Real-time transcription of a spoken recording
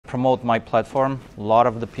promote my platform. A lot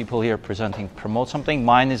of the people here presenting promote something.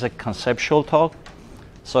 Mine is a conceptual talk.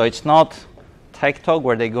 So it's not tech talk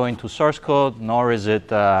where they go into source code, nor is it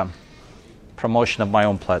promotion of my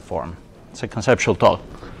own platform. It's a conceptual talk.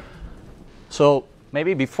 So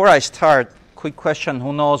maybe before I start, quick question,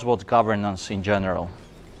 who knows what's governance in general?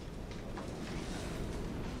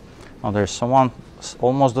 Oh, there's someone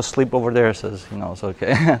almost asleep over there, says he knows.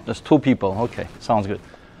 Okay, there's 2 people. Okay, sounds good.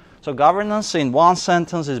 So governance in one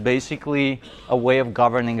sentence is basically a way of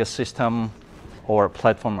governing a system or a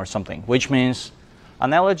platform or something, which means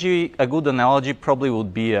a good analogy probably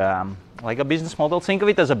would be like a business model. Think of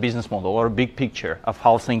it as a business model or a big picture of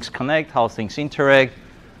how things connect, how things interact,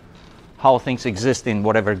 how things exist in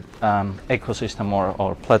whatever ecosystem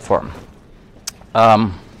or platform.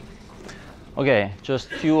 Okay,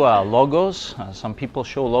 just a few logos. Some people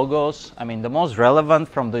show logos. I mean, the most relevant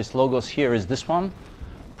from these logos here is this one,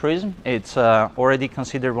 Prism. It's already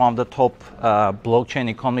considered one of the top blockchain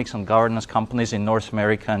economics and governance companies in North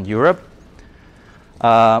America and Europe.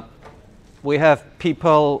 We have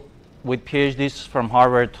people with PhDs from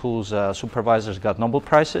Harvard whose supervisors got Nobel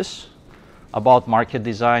Prizes about market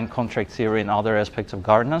design, contract theory, and other aspects of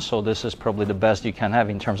governance. So this is probably the best you can have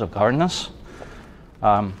in terms of governance.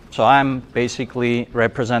 So I'm basically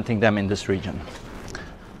representing them in this region.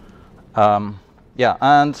 Yeah,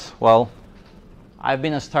 and well, I've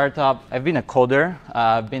been a coder.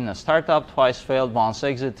 I've been a startup, twice failed, once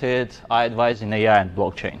exited. I advise in AI and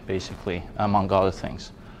blockchain, basically, among other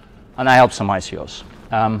things. And I help some ICOs.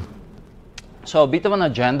 So a bit of an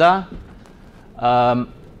agenda.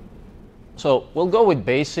 So we'll go with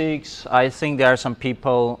basics. I think there are some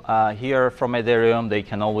people here from Ethereum. They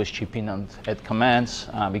can always chip in and add comments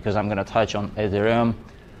because I'm going to touch on Ethereum.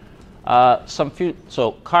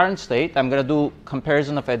 So current state, I'm going to do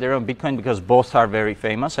comparison of Ethereum and Bitcoin because both are very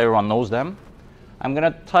famous. Everyone knows them. I'm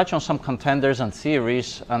going to touch on some contenders and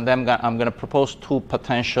theories, and then I'm going to propose 2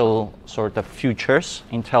 potential sort of futures,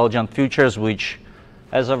 intelligent futures, which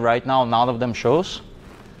as of right now, none of them shows.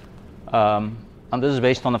 And this is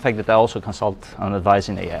based on the fact that I also consult and advise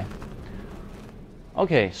in AI.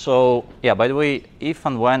 Okay, so yeah, by the way, if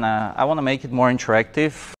and when I want to make it more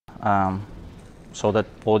interactive so that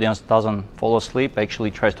the audience doesn't fall asleep,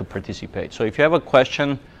 actually tries to participate. So if you have a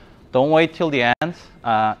question, don't wait till the end.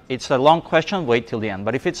 It's a long question, wait till the end.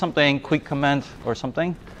 But if it's something, quick comment or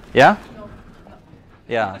something, yeah? No.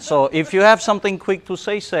 Yeah, so if you have something quick to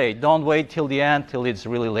say. Don't wait till the end, till it's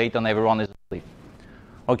really late and everyone is asleep.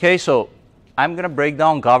 Okay, so I'm going to break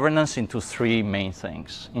down governance into 3 main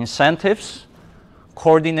things. Incentives,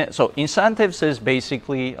 coordinate. So incentives is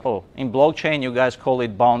basically, in blockchain, you guys call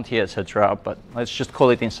it bounty, etc. But let's just call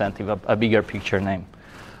it incentive, a bigger picture name.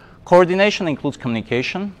 Coordination includes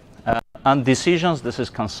communication. And decisions, this is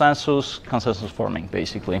consensus forming,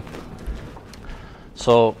 basically.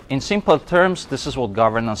 So in simple terms, this is what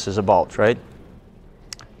governance is about, right?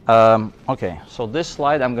 Okay, so this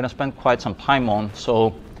slide I'm going to spend quite some time on.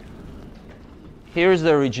 So here's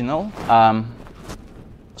the original.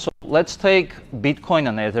 So let's take Bitcoin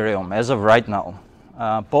and Ethereum as of right now.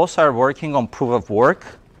 Both are working on proof of work.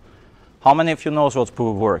 How many of you knows what's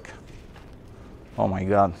proof of work? Oh my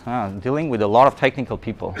God, dealing with a lot of technical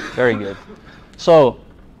people. Very good. So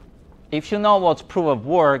if you know what's proof of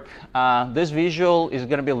work, this visual is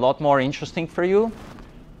going to be a lot more interesting for you.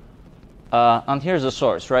 And here's the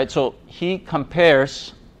source, right? So he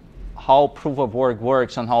compares how proof of work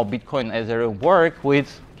works and how Bitcoin and Ethereum work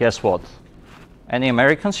with, guess what? Any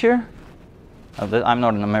Americans here? I'm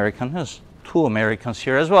not an American. There's 2 Americans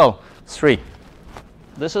here as well. 3.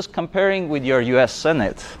 This is comparing with your US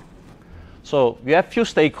Senate. So you have few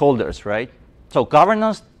stakeholders, right? So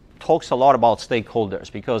governance talks a lot about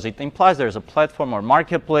stakeholders because it implies there's a platform or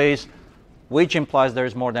marketplace, which implies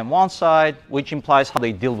there's more than one side, which implies how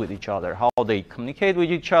they deal with each other, how they communicate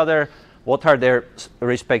with each other, what are their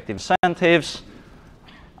respective incentives,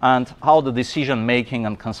 and how the decision making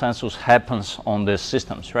and consensus happens on these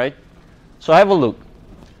systems, right? So have a look.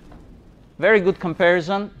 Very good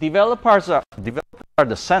comparison. Developers are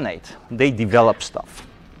the Senate. They develop stuff,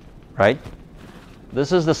 right?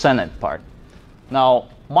 This is the Senate part. Now,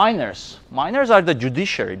 miners are the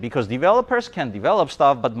judiciary because developers can develop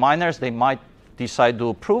stuff, but miners, they might decide to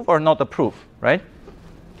approve or not approve, right?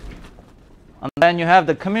 And then you have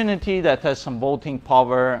the community that has some voting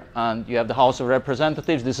power, and you have the House of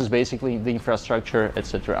Representatives. This is basically the infrastructure,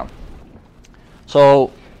 etc.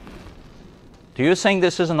 So, do you think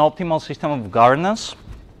this is an optimal system of governance?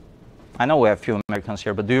 I know we have a few Americans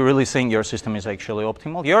here, but do you really think your system is actually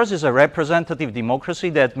optimal? Yours is a representative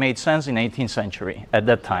democracy that made sense in the 18th century at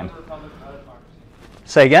that time.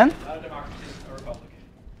 Say again? Not a democracy, a republic.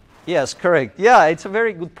 Yes, correct. Yeah, it's a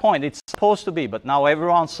very good point. It's supposed to be, but now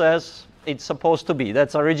everyone says it's supposed to be.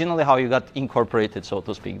 That's originally how you got incorporated, so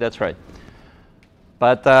to speak. That's right.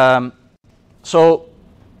 But so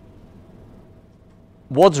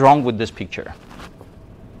what's wrong with this picture?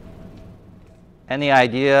 Any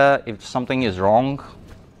idea if something is wrong?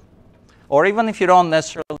 Or even if you don't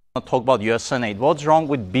necessarily talk about US Senate, what's wrong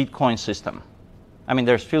with Bitcoin system? I mean,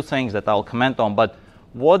 there's a few things that I'll comment on, but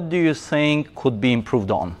what do you think could be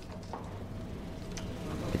improved on?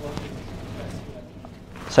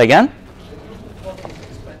 Say again?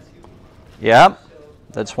 Yeah,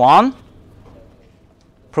 that's one.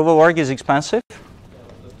 Proof of work is expensive.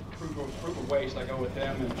 Proof of waste, I go with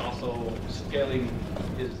them, and also scaling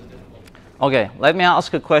is difficult. Okay, let me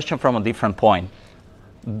ask a question from a different point.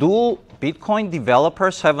 Do Bitcoin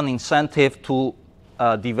developers have an incentive to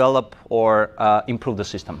develop or improve the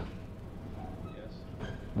system? Yes.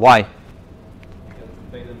 Why? Because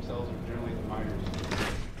they themselves are generally the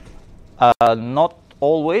miners. Not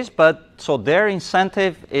always, but so their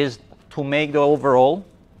incentive is to make the overall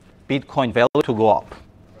Bitcoin value to go up,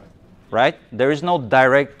 right? There is no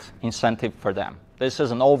direct incentive for them. This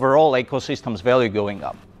is an overall ecosystem's value going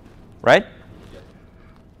up, right?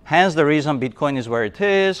 Hence the reason Bitcoin is where it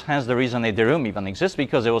is, hence the reason Ethereum even exists,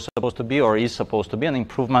 because it was supposed to be or is supposed to be an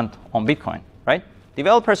improvement on Bitcoin, right?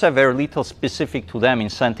 Developers have very little specific to them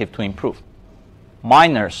incentive to improve.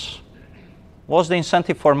 Miners, what's the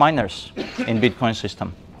incentive for miners in Bitcoin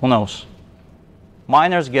system? Who knows?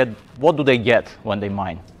 Miners get, what do they get when they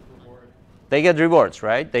mine? Reward. They get rewards,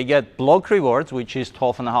 right? They get block rewards, which is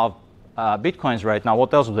 12.5 Bitcoins right now.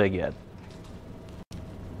 What else do they get?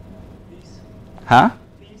 Fees. Huh?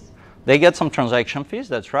 Fees. They get some transaction fees,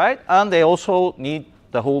 that's right. And they also need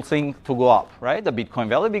the whole thing to go up, right? The Bitcoin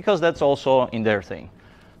value, because that's also in their thing.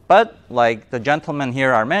 But like the gentlemen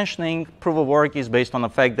here are mentioning, proof of work is based on the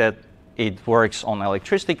fact that it works on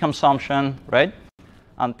electricity consumption, right?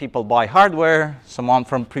 And people buy hardware. Someone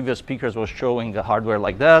from previous speakers was showing the hardware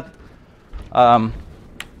like that.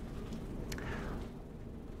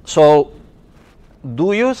 So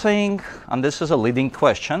do you think, and this is a leading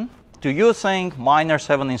question, do you think miners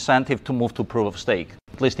have an incentive to move to proof of stake,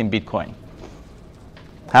 at least in Bitcoin?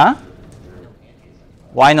 Huh?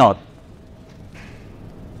 Why not?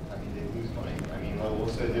 I mean, they lose money. I mean, we'll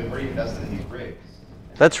say they've already invested in these rigs.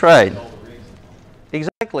 That's right. All the rigs.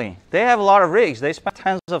 Exactly. They have a lot of rigs. They spend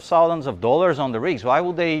tens of thousands of dollars on the rigs. Why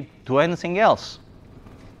would they do anything else?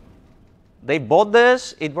 They bought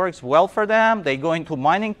this. It works well for them. They go into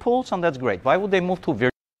mining pools, and that's great. Why would they move to virtual?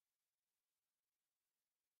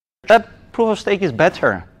 That proof of stake is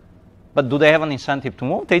better. But do they have an incentive to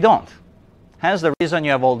move? They don't. Hence the reason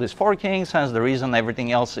you have all these forkings. Hence the reason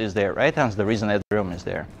everything else is there, right? Hence the reason Ethereum is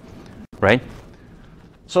there, right?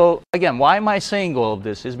 So again, why am I saying all of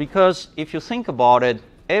this? Is because if you think about it,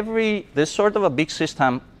 this sort of a big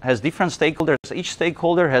system has different stakeholders. Each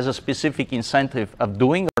stakeholder has a specific incentive of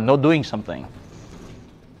doing or not doing something.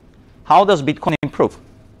 How does Bitcoin improve?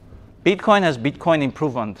 Bitcoin has Bitcoin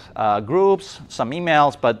improvement groups, some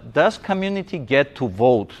emails, but does community get to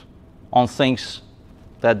vote on things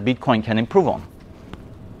that Bitcoin can improve on?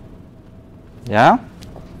 Yeah?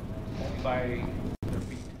 Only by their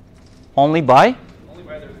feet. Only by? Only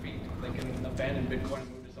by their feet. They can abandon Bitcoin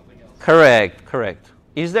and move to something else. Correct, correct.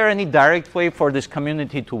 Is there any direct way for this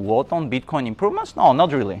community to vote on Bitcoin improvements? No,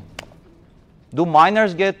 not really. Do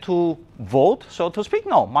miners get to vote, so to speak?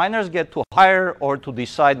 No. Miners get to hire or to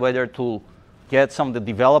decide whether to get some of the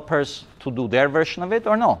developers to do their version of it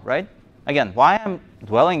or no, right? Again, why I'm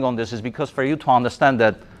dwelling on this is because for you to understand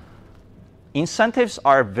that incentives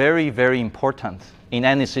are very, very important in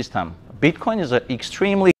any system. Bitcoin is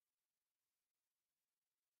extremely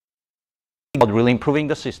about really improving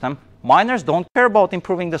the system. Miners don't care about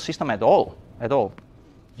improving the system at all,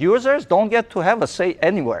 Users don't get to have a say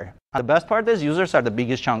anywhere. And the best part is users are the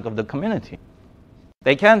biggest chunk of the community.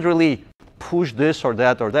 They can't really push this or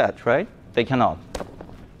that, right? They cannot.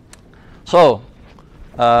 So,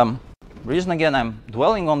 reason again I'm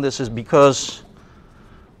dwelling on this is because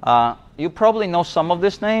you probably know some of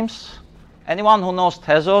these names. Anyone who knows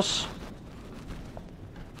Tezos?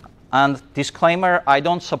 And disclaimer, I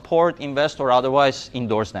don't support, invest, or otherwise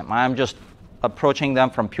endorse them. I am just approaching them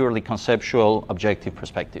from purely conceptual, objective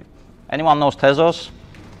perspective. Anyone knows Tezos?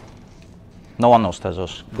 No one knows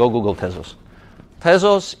Tezos. Go Google Tezos.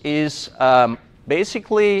 Tezos is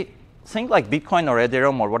basically, think like Bitcoin or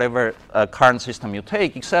Ethereum or whatever current system you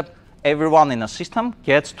take, except everyone in a system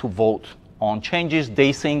gets to vote on changes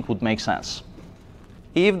they think would make sense.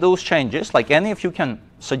 If those changes, like any of you can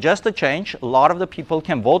suggest a change, a lot of the people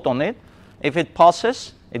can vote on it. If it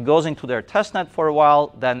passes, It goes into their testnet for a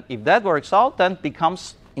while. Then if that works out, then it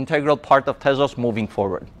becomes integral part of Tezos moving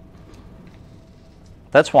forward.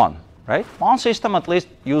 That's one, right? One system, at least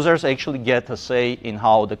users actually get a say in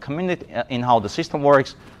how the community, in how the system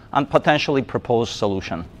works, and potentially propose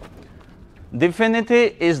solution.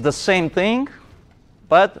 Dfinity is the same thing,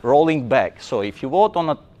 but rolling back. So if you vote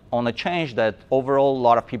on a change that overall a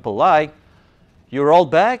lot of people like, you roll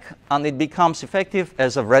back and it becomes effective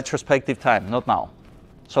as a retrospective time, not now.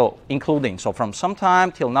 So including, so from some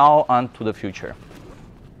time till now and to the future.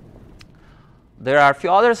 There are a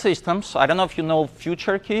few other systems. I don't know if you know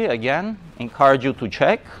future key. Again, encourage you to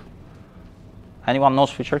check. Anyone knows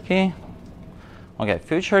future key? Okay,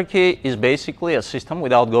 future key is basically a system,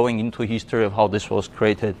 without going into history of how this was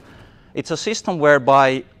created. It's a system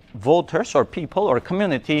whereby voters or people or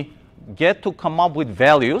community get to come up with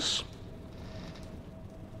values,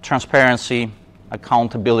 transparency,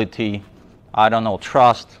 accountability, I don't know,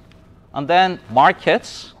 trust, and then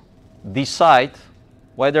markets decide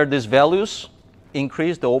whether these values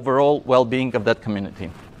increase the overall well-being of that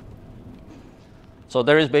community. So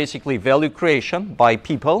there is basically value creation by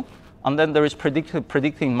people, and then there is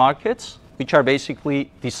predicting markets, which are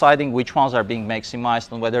basically deciding which ones are being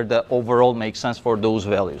maximized and whether the overall makes sense for those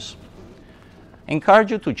values.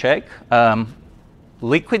 Encourage you to check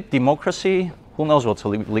liquid democracy. Who knows what's a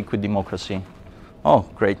liquid democracy? Oh,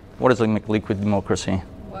 great. What is a liquid democracy?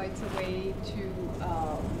 Well, it's a way to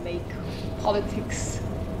make politics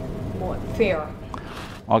more fair.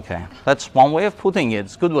 Okay, that's one way of putting it.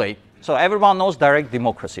 It's a good way. So everyone knows direct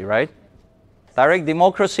democracy, right? Direct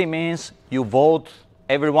democracy means you vote,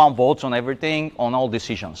 everyone votes on everything, on all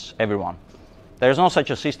decisions, everyone. There's no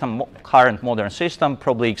such a system, current modern system,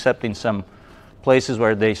 probably except in some places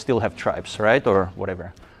where they still have tribes, right, or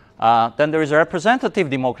whatever. Then there is representative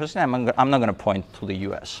democracy. I'm not going to point to the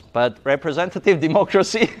US, but representative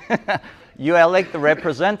democracy, you elect a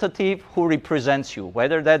representative who represents you.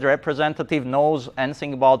 Whether that representative knows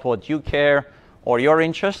anything about what you care or your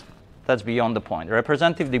interest, that's beyond the point.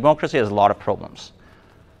 Representative democracy has a lot of problems,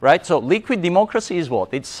 right? So liquid democracy is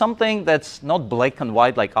what? It's something that's not black and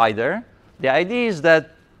white like either. The idea is that,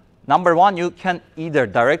 number one, you can either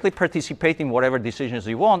directly participate in whatever decisions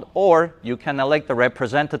you want, or you can elect a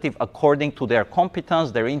representative according to their competence,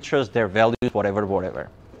 their interests, their values, whatever.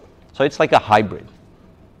 So it's like a hybrid.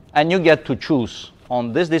 And you get to choose.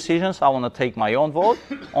 On these decisions, I want to take my own vote.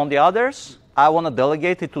 On the others, I want to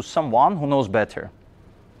delegate it to someone who knows better.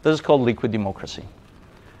 This is called liquid democracy.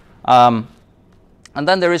 And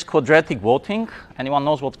then there is quadratic voting. Anyone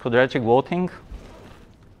knows what's quadratic voting?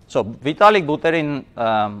 So Vitalik Buterin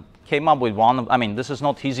came up with one. I mean, this is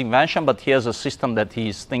not his invention, but he has a system that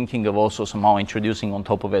he's thinking of also somehow introducing on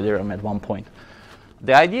top of Ethereum at one point.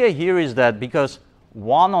 The idea here is that because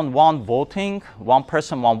one-on-one voting, one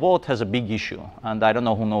person, one vote, has a big issue. And I don't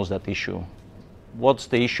know who knows that issue. What's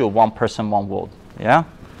the issue of one person, one vote? Yeah?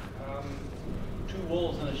 Two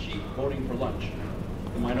wolves and a sheep voting for lunch.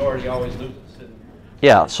 The minority always loses.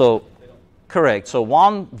 Yeah, so correct. So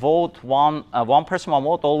one vote, one person, one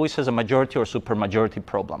vote always has a majority or supermajority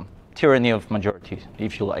problem. Tyranny of majority,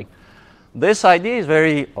 if you like. This idea is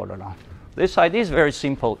very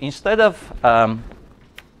simple. Instead of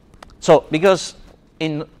because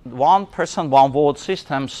in one person, one vote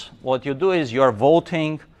systems, what you do is you're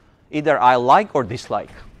voting either I like or dislike,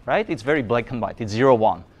 right? It's very black and white. It's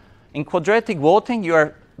 0-1. In quadratic voting, you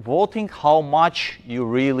are voting how much you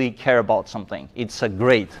really care about something. It's a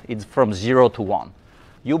grade. It's from 0 to 1.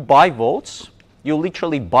 You buy votes. You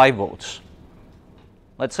literally buy votes.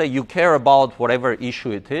 Let's say you care about whatever issue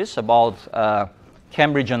it is, about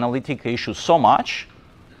Cambridge Analytica issue so much,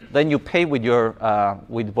 then you pay with your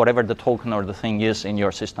with whatever the token or the thing is in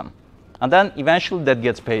your system, and then eventually that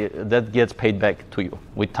gets paid back to you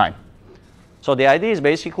with time. So the idea is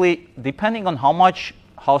basically, depending on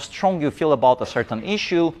how strong you feel about a certain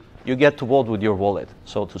issue, you get to vote with your wallet,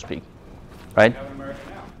 so to speak, right?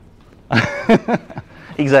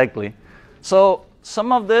 Exactly. So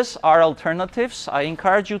some of these are alternatives. I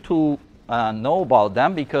encourage you to know about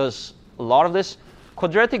them, because a lot of this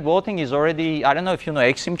quadratic voting is already, I don't know if you know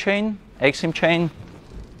Exim Chain. Exim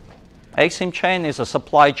Chain is a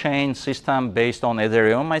supply chain system based on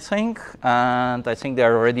Ethereum, I think, and I think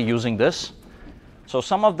they're already using this. So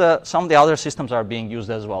some of the other systems are being used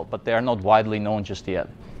as well, but they are not widely known just yet.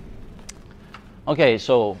 Okay,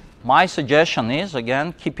 so my suggestion is,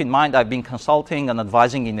 again, keep in mind I've been consulting and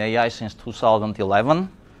advising in AI since 2011,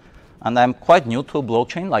 and I'm quite new to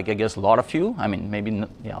blockchain, like I guess a lot of you. I mean, maybe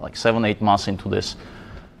like 7-8 months into this.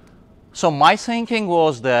 So my thinking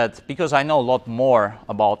was that, because I know a lot more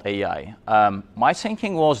about AI, my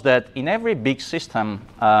thinking was that in every big system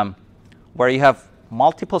where you have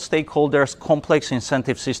multiple stakeholders, complex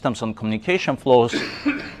incentive systems and communication flows,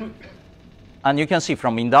 and you can see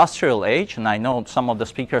from industrial age, and I know some of the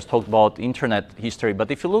speakers talked about internet history,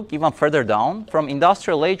 but if you look even further down, from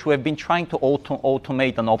industrial age, we have been trying to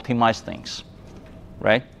automate and optimize things,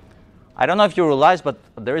 right? I don't know if you realize, but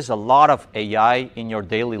there is a lot of AI in your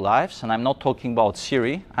daily lives, and I'm not talking about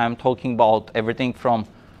Siri. I'm talking about everything from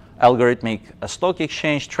algorithmic stock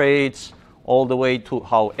exchange trades, all the way to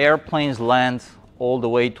how airplanes land, all the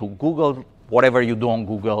way to Google, whatever you do on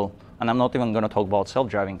Google. And I'm not even going to talk about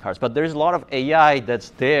self-driving cars. But there's a lot of AI that's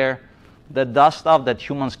there that does stuff that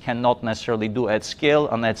humans cannot necessarily do at scale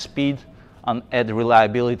and at speed and at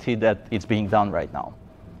reliability that it's being done right now.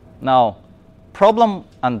 Now, problem,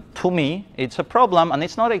 and to me, it's a problem, and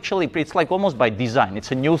it's not actually, it's like almost by design.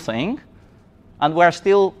 It's a new thing, and we're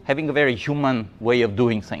still having a very human way of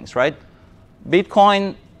doing things, right?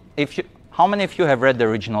 Bitcoin, how many of you have read the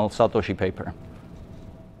original Satoshi paper?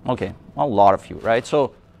 Okay, a lot of you, right?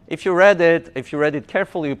 So if you read it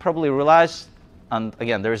carefully, you probably realize, and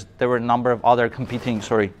again, there were a number of other competing,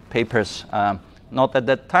 papers, not at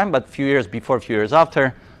that time, but a few years before, a few years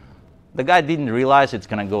after, the guy didn't realize it's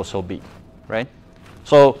going to go so big, right?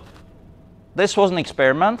 So this was an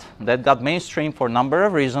experiment that got mainstream for a number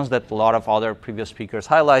of reasons that a lot of other previous speakers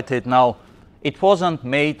highlighted. Now, it wasn't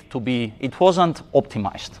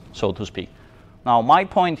optimized, so to speak. Now, my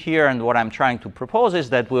point here and what I'm trying to propose is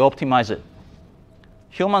that we optimize it.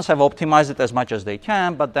 Humans have optimized it as much as they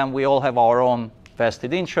can, but then we all have our own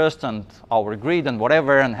vested interest and our greed and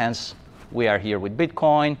whatever, and hence we are here with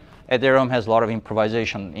Bitcoin. Ethereum has a lot of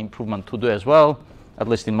improvisation improvement to do as well, at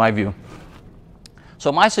least in my view.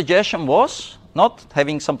 So my suggestion was not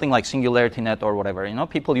having something like Singularity Net or whatever. You know,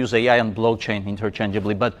 people use AI and blockchain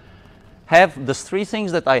interchangeably, but have the three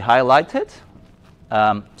things that I highlighted.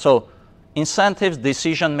 So incentives,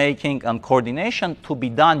 decision-making, and coordination to be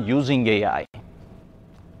done using AI.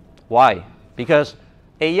 Why? Because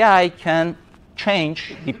AI can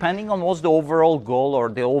change, depending on what's the overall goal or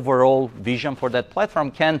the overall vision for that platform,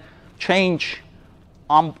 can change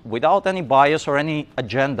without any bias or any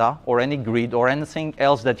agenda or any greed or anything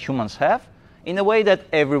else that humans have, in a way that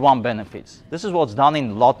everyone benefits. This is what's done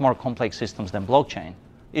in a lot more complex systems than blockchain.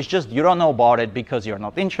 It's just you don't know about it because you're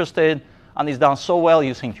not interested, and it's done so well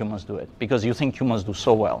you think humans do it, because you think humans do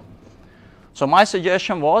so well. So my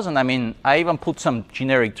suggestion was, and I mean, I even put some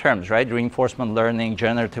generic terms, right? Reinforcement learning,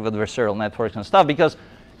 generative adversarial networks and stuff, because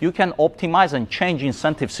you can optimize and change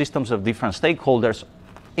incentive systems of different stakeholders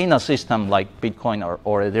in a system like Bitcoin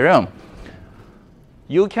or Ethereum.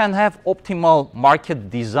 You can have optimal market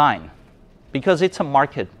design because it's a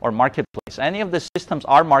market or marketplace. Any of the systems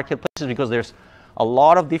are marketplaces because there's a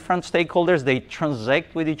lot of different stakeholders. They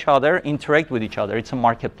transact with each other, interact with each other. It's a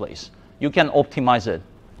marketplace. You can optimize it,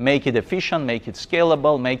 make it efficient, make it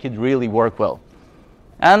scalable, make it really work well.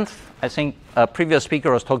 And I think a previous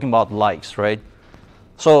speaker was talking about likes, right?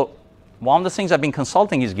 So one of the things I've been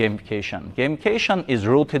consulting is gamification. Gamification is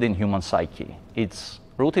rooted in human psyche. It's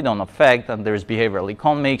rooted on a fact, and there's behavioral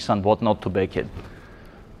economics and whatnot to back it.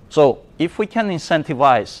 So if we can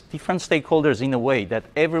incentivize different stakeholders in a way that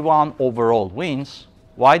everyone overall wins,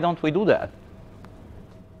 why don't we do that?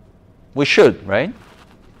 We should, right?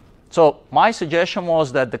 So my suggestion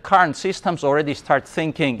was that the current systems already start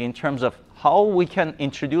thinking in terms of how we can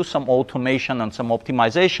introduce some automation and some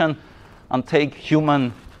optimization and take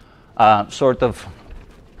human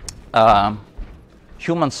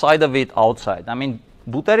human side of it outside. I mean,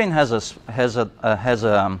 Buterin has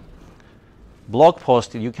a blog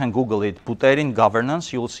post. You can Google it, Buterin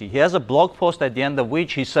Governance. You'll see. He has a blog post at the end of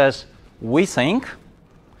which he says, we think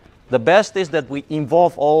the best is that we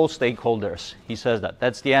involve all stakeholders. He says that.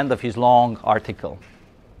 That's the end of his long article.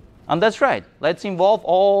 And that's right. Let's involve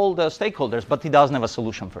all the stakeholders, but he doesn't have a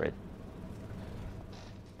solution for it.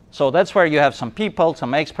 So that's where you have some people,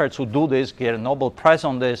 some experts who do this, get a Nobel Prize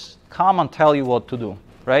on this, come and tell you what to do,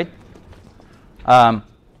 right?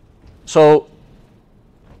 So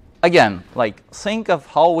again, like, think of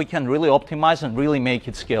how we can really optimize and really make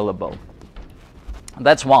it scalable.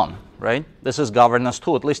 That's one, right? This is governance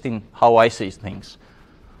 2, at least in how I see things.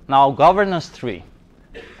 Now, governance 3.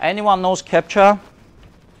 Anyone knows CAPTCHA?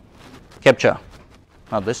 CAPTCHA.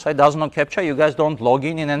 Now, this side doesn't know CAPTCHA. You guys don't log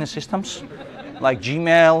in any systems? Like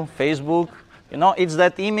Gmail, Facebook. You know, it's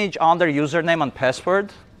that image under username and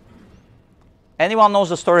password. Anyone knows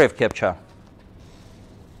the story of CAPTCHA?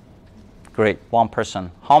 Great, one person.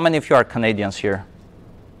 How many of you are Canadians here?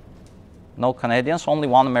 No Canadians? Only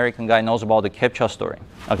one American guy knows about the CAPTCHA story.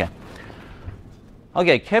 Okay.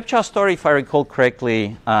 Okay, CAPTCHA story, if I recall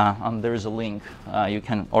correctly, and there is a link you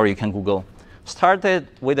can Google. Started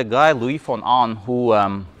with a guy, Louis von Ahn, who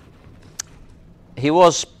he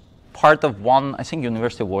was part of one, I think,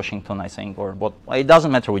 University of Washington, I think, or what, it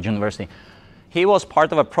doesn't matter which university. He was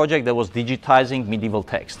part of a project that was digitizing medieval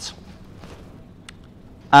texts.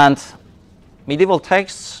 And medieval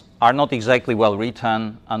texts are not exactly well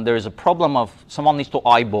written, and there is a problem of someone needs to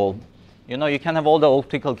eyeball. You know, you can have all the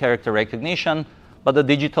optical character recognition, but the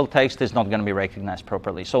digital text is not going to be recognized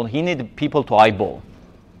properly. So he needed people to eyeball.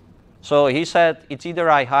 So he said, it's either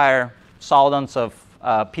I hire thousands of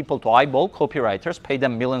people to eyeball, copywriters, pay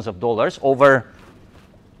them millions of dollars over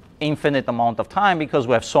infinite amount of time because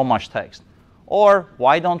we have so much text. Or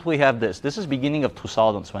why don't we have this? This is beginning of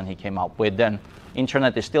 2000s when he came up with. Then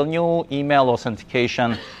internet is still new, email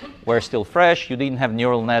authentication were still fresh. You didn't have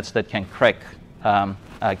neural nets that can crack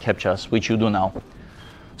CAPTCHAs, which you do now.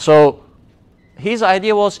 So his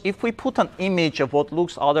idea was, if we put an image of what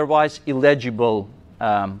looks otherwise illegible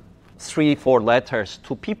 3-4 letters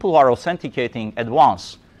to people who are authenticating at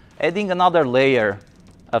once, adding another layer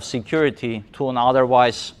of security to an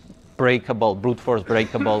otherwise breakable, brute force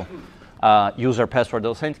breakable user password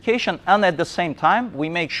authentication, and at the same time we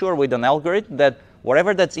make sure with an algorithm that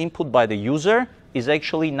whatever that's input by the user is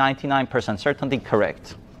actually 99% certainty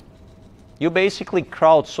correct. You basically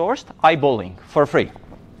crowdsourced eyeballing for free.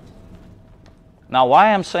 Now,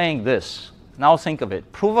 why I'm saying this, now think of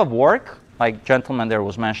it. Proof of work, like gentleman there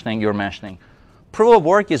was mentioning, you're mentioning. Proof of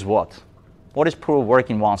work is what? What is proof of work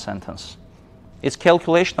in one sentence? It's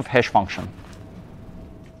calculation of hash function.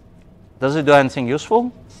 Does it do anything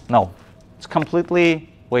useful? No. It's completely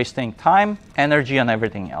wasting time, energy, and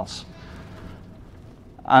everything else.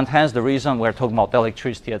 And hence the reason we're talking about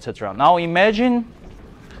electricity, etc. Now imagine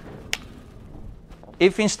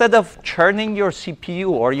if instead of churning your CPU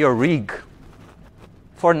or your rig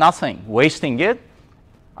for nothing, wasting it,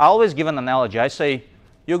 I always give an analogy. I say,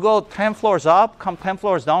 you go 10 floors up, come 10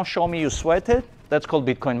 floors down, show me you sweated. That's called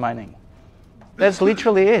Bitcoin mining. That's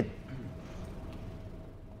literally it.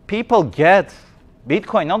 People get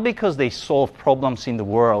Bitcoin not because they solve problems in the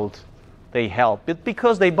world, they help, but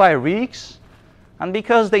because they buy rigs and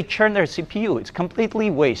because they churn their CPU. It's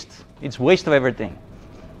completely waste. It's waste of everything.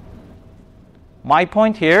 My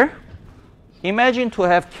point here, imagine to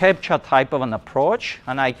have CAPTCHA type of an approach,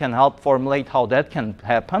 and I can help formulate how that can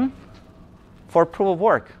happen for proof of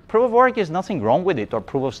work. Proof of work is nothing wrong with it, or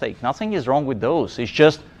proof of stake. Nothing is wrong with those. It's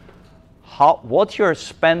just what you're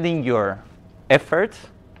spending your effort,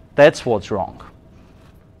 that's what's wrong.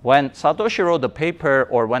 When Satoshi wrote the paper,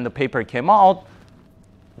 or when the paper came out,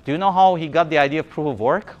 do you know how he got the idea of proof of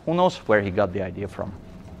work? Who knows where he got the idea from?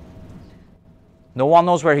 No one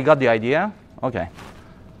knows where he got the idea? Okay,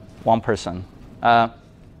 one person.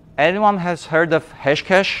 Anyone has heard of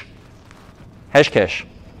Hashcash? Hashcash.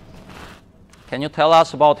 Can you tell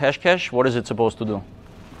us about Hashcash? What is it supposed to do? I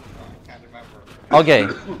can't remember. Okay,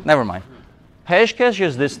 never mind. Hashcash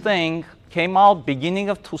is this thing, came out beginning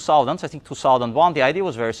of 2000s, I think 2001. The idea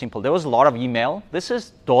was very simple. There was a lot of email. This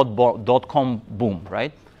is .com boom,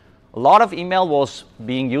 right? A lot of email was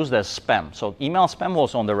being used as spam. So email spam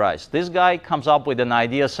was on the rise. This guy comes up with an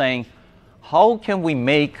idea saying, how can we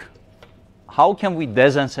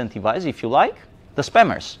disincentivize, if you like, the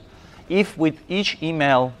spammers? If with each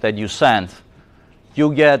email that you send,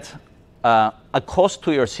 you get a cost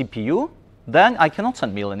to your CPU, then I cannot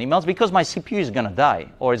send million emails because my CPU is going to die,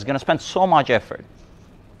 or it's going to spend so much effort.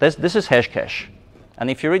 This is Hashcash. And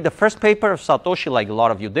if you read the first paper of Satoshi, like a lot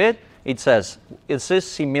of you did, it says, is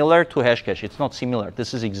this similar to Hashcash? It's not similar.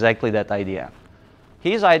 This is exactly that idea.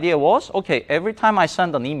 His idea was, okay, every time I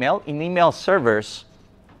send an email, in email servers,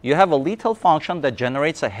 you have a little function that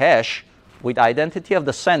generates a hash with identity of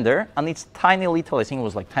the sender, and it's tiny little, I think it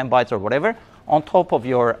was like 10 bytes or whatever, on top of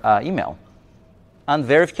your email. And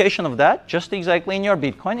verification of that, just exactly in your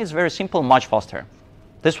Bitcoin, is very simple, much faster.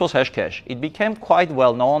 This was Hashcash. It became quite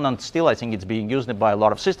well known, and still I think it's being used by a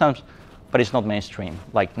lot of systems, but it's not mainstream.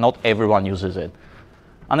 Like, not everyone uses it.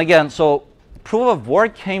 And again, so proof of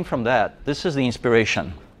work came from that. This is the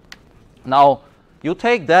inspiration. Now, you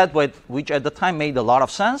take that, which at the time made a lot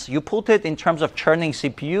of sense, you put it in terms of churning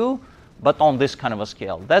CPU, but on this kind of a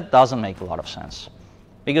scale. That doesn't make a lot of sense.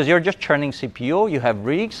 Because you're just churning CPU, you have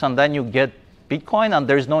rigs, and then you get Bitcoin, and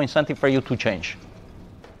there's no incentive for you to change.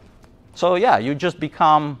 So yeah, you just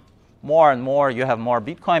become more and more, you have more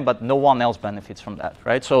Bitcoin, but no one else benefits from that,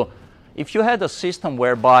 right? So if you had a system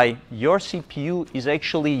whereby your CPU is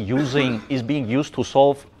actually being used to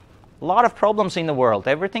solve a lot of problems in the world,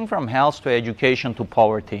 everything from health to education to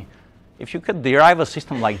poverty, if you could derive a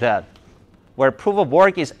system like that, where proof of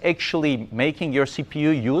work is actually making your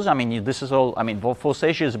CPU use. I mean, this is all, I mean,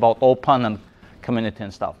 FOSSASIA is about open and community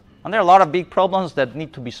and stuff. And there are a lot of big problems that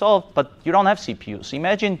need to be solved, but you don't have CPUs.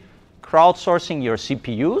 Imagine crowdsourcing your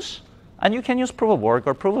CPUs, and you can use proof of work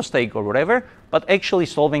or proof of stake or whatever, but actually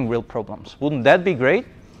solving real problems. Wouldn't that be great?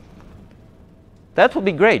 That would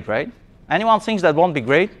be great, right? Anyone thinks that won't be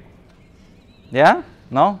great? Yeah?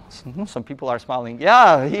 No? Some people are smiling.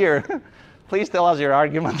 Yeah, here. Please tell us your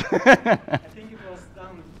argument. I think it was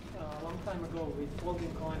done a long time ago with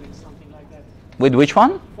folding coin and something like that. With which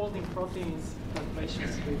one? Folding proteins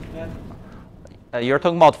calculations with that. You're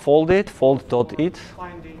talking about folded, fold.it?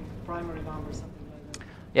 Finding primary number, something like that.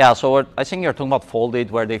 Yeah, so I think you're talking about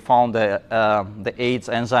folded, where they found the AIDS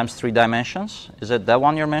enzymes 3 dimensions. Is it that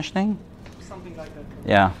one you're mentioning? Something like that.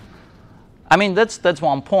 Yeah. I mean, that's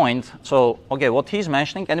one point. So, okay, what he's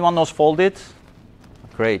mentioning, anyone knows folded?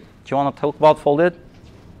 Great. Do you want to talk about folded?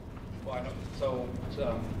 Well, I know.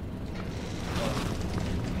 So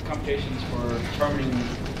computations for determining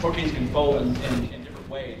proteins can fold in different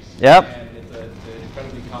ways. Yep. And it's an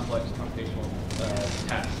incredibly complex computational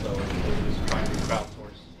task. So it's trying to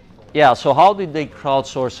crowdsource. Yeah, so how did they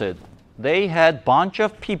crowdsource it? They had a bunch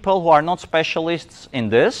of people who are not specialists in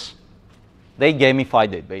this. They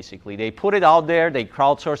gamified it, basically. They put it out there. They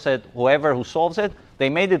crowdsourced it. Whoever who solves it, they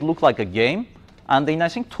made it look like a game. And in, I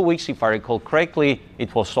think, 2 weeks, if I recall correctly,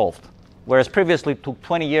 it was solved. Whereas previously it took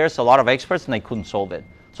 20 years, a lot of experts, and they couldn't solve it.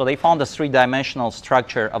 So they found the 3-dimensional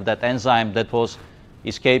structure of that enzyme that was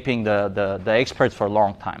escaping the experts for a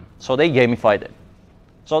long time. So they gamified it.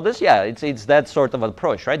 So this, yeah, it's that sort of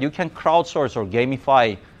approach, right? You can crowdsource or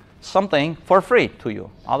gamify something for free to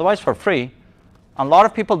you. Otherwise, for free. And a lot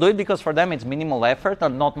of people do it because for them it's minimal effort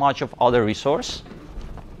and not much of other resource.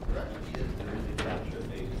 There actually is a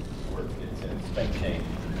capture-based work. It's in Spank Chain.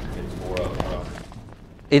 It's for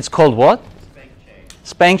It's called what? Spank Chain.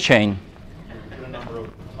 Spank chain. You do a number of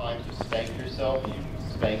times to spank yourself. You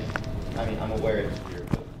spank. I mean, I'm aware it's weird,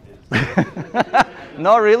 but it's.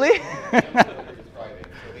 No, really? Describe it.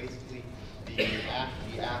 So basically,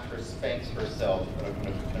 the actor spanks herself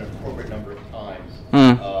an appropriate number of times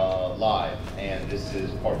live, and this is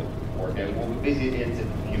part of the work. And well, basically, it's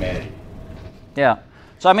humanity. Yeah.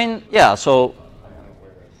 So I mean, yeah. So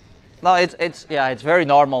no, it's very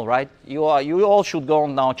normal, right? You all should go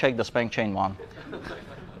now check the Spank Chain one.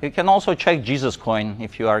 You can also check Jesus Coin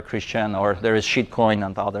if you are Christian, or there is Shitcoin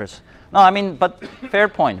and others. No, I mean, but fair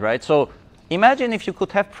point, right? So imagine if you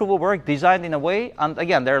could have proof of work designed in a way, and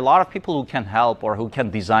again, there are a lot of people who can help or who can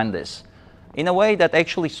design this in a way that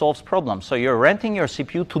actually solves problems. So you're renting your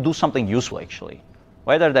CPU to do something useful, actually.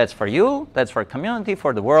 Whether that's for you, that's for a community,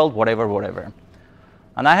 for the world, whatever.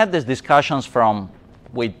 And I had these discussions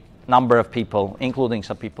with a number of people, including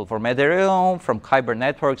some people from Ethereum, from Kyber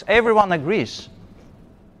networks. Everyone agrees.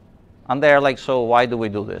 And they're like, so why do we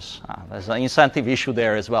do this? There's an incentive issue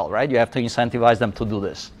there as well, right? You have to incentivize them to do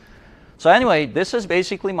this. So anyway, this is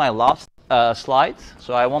basically my last slide.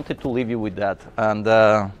 So I wanted to leave you with that. And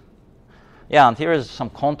yeah, and here is some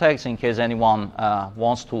context in case anyone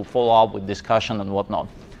wants to follow up with discussion and whatnot.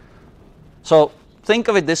 So think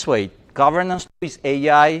of it this way. Governance 2 is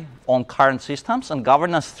AI on current systems, and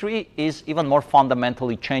governance 3 is even more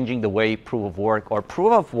fundamentally changing the way proof of work or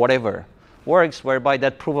proof of whatever works, whereby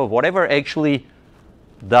that proof of whatever actually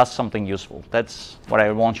does something useful. That's what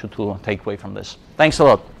I want you to take away from this. Thanks a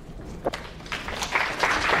lot.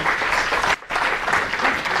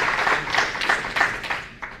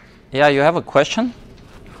 Yeah, you have a question?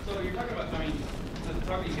 So you're talking about, I mean, the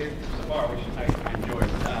talk that you gave so far, which I enjoyed,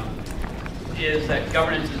 is that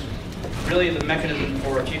governance is really the mechanism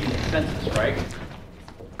for achieving consensus, right?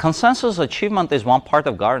 Consensus achievement is one part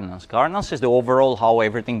of governance. Governance is the overall how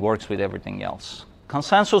everything works with everything else.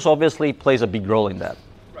 Consensus obviously plays a big role in that.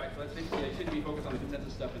 Right, so I think it should be focused on the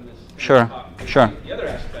consensus stuff in this. Sure, talk. sure. The other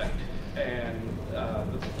aspect, and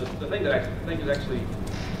the thing that I think is actually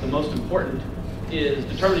the most important, is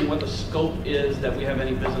determining what the scope is that we have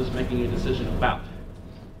any business making a decision about.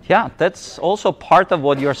 Yeah, that's also part of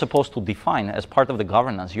what you're supposed to define as part of the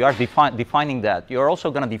governance. You are defining that. You're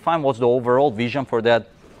also going to define what's the overall vision for that,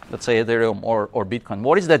 let's say Ethereum or Bitcoin.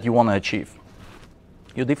 What is that you want to achieve?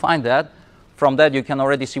 You define that. From that, you can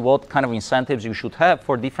already see what kind of incentives you should have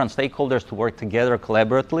for different stakeholders to work together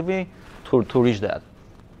collaboratively to reach that.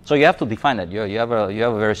 So you have to define it. You have a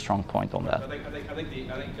very strong point on that. I think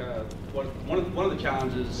one of the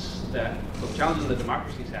challenges that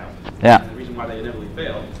democracies have, yeah, and the reason why they inevitably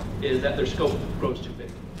fail, is that their scope grows too big.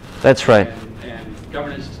 That's right. And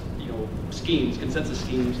governance, schemes, consensus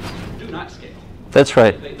schemes, do not scale. That's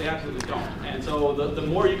right. They absolutely don't. And so the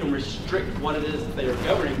more you can restrict what it is that they are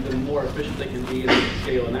governing, the more efficient they can be and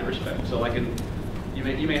scale in that respect. So like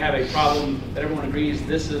you may have a problem that everyone agrees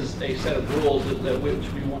this is a set of rules that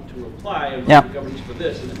which we want to apply and Yeah. governance for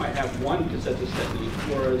this, and it might have one consensus technique,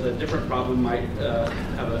 whereas a different problem might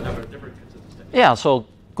have a different consensus technique. Yeah, so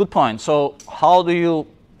good point. So how do you,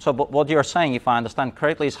 so what you're saying, if I understand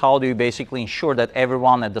correctly, is how do you basically ensure that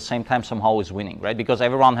everyone at the same time somehow is winning, right? Because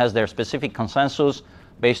everyone has their specific consensus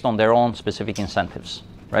based on their own specific incentives,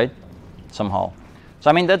 right? Somehow. So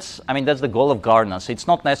I mean that's the goal of governance. It's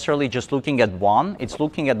not necessarily just looking at one, it's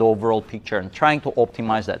looking at the overall picture and trying to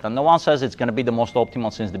optimize that. And no one says it's going to be the most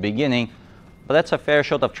optimal since the beginning, but that's a fair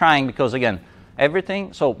shot of trying because again,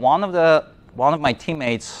 everything, so one of my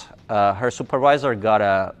teammates, her supervisor got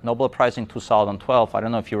a Nobel Prize in 2012. I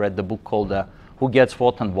don't know if you read the book called Who Gets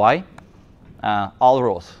What and Why? Al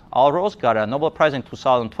Roth. Al Roth got a Nobel Prize in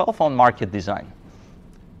 2012 on market design.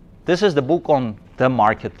 This is the book on the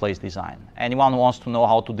marketplace design. Anyone who wants to know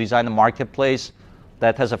how to design a marketplace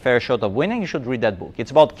that has a fair shot of winning, you should read that book.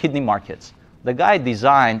 It's about kidney markets. The guy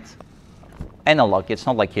designed analog. It's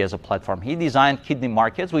not like he has a platform. He designed kidney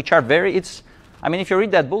markets, which are if you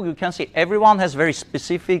read that book, you can see everyone has very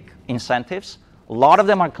specific incentives. A lot of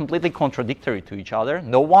them are completely contradictory to each other.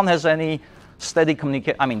 No one has any steady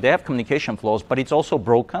communication. They have communication flows, but it's also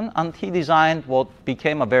broken. And he designed what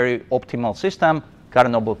became a very optimal system, got a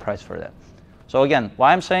Nobel Prize for that. So again,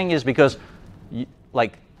 why I'm saying is because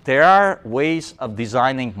there are ways of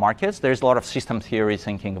designing markets. There's a lot of system theory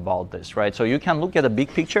thinking about this, right? So you can look at a big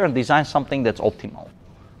picture and design something that's optimal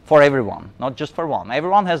for everyone, not just for one.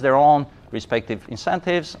 Everyone has their own respective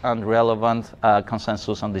incentives and relevant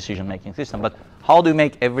consensus and decision-making system. But how do you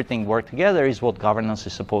make everything work together is what governance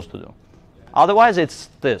is supposed to do. Otherwise, it's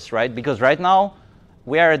this, right? Because right now,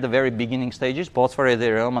 we are at the very beginning stages, both for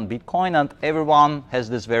Ethereum and Bitcoin, and everyone has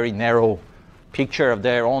this very narrow picture of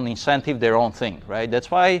their own incentive, their own thing, right? That's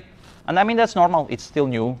why, and that's normal. It's still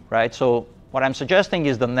new, right? So what I'm suggesting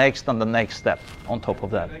is the next step on top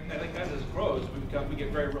of that. I think as this grows, we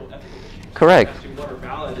get very real ethical issues. Correct. As to what are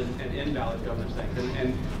valid and invalid governance things.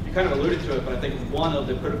 And you kind of alluded to it, but I think one of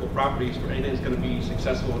the critical properties for anything that's going to be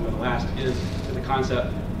successful and going to last is the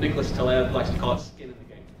concept, Nicholas Taleb likes to call it skin in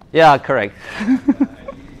the game. Yeah, correct.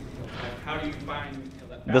 How do you find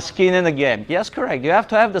that balance? The skin in the game. Yes, correct. You have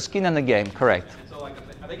to have the skin in the game, correct. And so I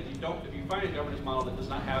think if you find a governance model that does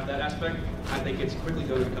not have that aspect, I think it's quickly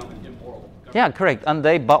going to become an immoral governance. Yeah, correct. And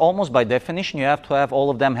almost by definition, you have to have all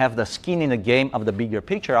of them have the skin in the game of the bigger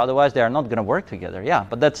picture. Otherwise, they are not going to work together. Yeah,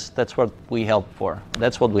 but that's what we help for.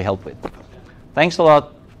 That's what we help with. Thanks a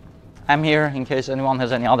lot. I'm here in case anyone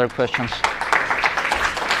has any other questions.